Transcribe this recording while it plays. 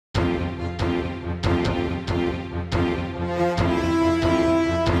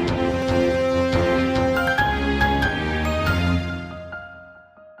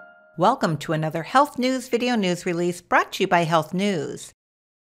Welcome to another Health News video news release brought to you by Health News.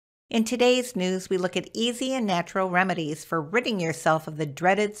 In today's news, we look at easy and natural remedies for ridding yourself of the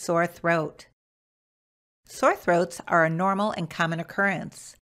dreaded sore throat. Sore throats are a normal and common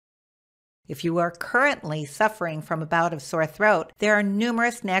occurrence. If you are currently suffering from a bout of sore throat, there are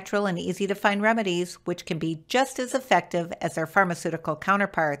numerous natural and easy-to-find remedies which can be just as effective as their pharmaceutical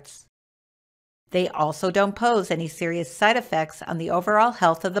counterparts. They also don't pose any serious side effects on the overall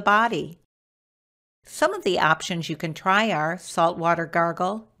health of the body. Some of the options you can try are saltwater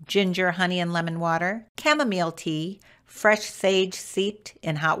gargle, ginger, honey, and lemon water, chamomile tea, fresh sage steeped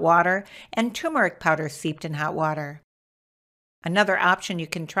in hot water, and turmeric powder steeped in hot water. Another option you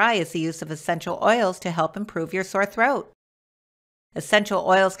can try is the use of essential oils to help improve your sore throat. Essential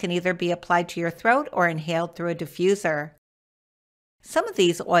oils can either be applied to your throat or inhaled through a diffuser. Some of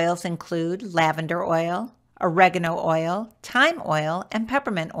these oils include lavender oil, oregano oil, thyme oil, and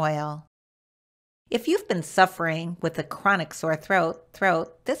peppermint oil. If you've been suffering with a chronic sore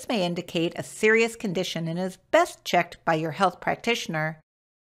throat, this may indicate a serious condition and is best checked by your health practitioner.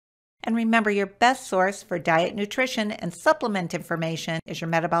 And remember, your best source for diet, nutrition, and supplement information is your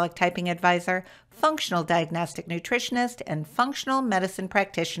Metabolic Typing Advisor, Functional Diagnostic Nutritionist, and Functional Medicine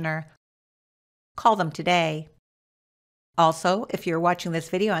Practitioner. Call them today. Also, if you're watching this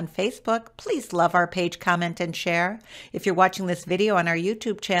video on Facebook, please love our page, comment, and share. If you're watching this video on our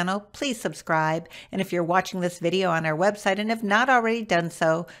YouTube channel, please subscribe. And if you're watching this video on our website and have not already done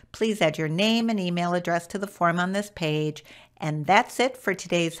so, please add your name and email address to the form on this page. And that's it for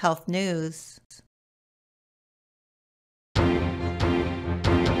today's health news.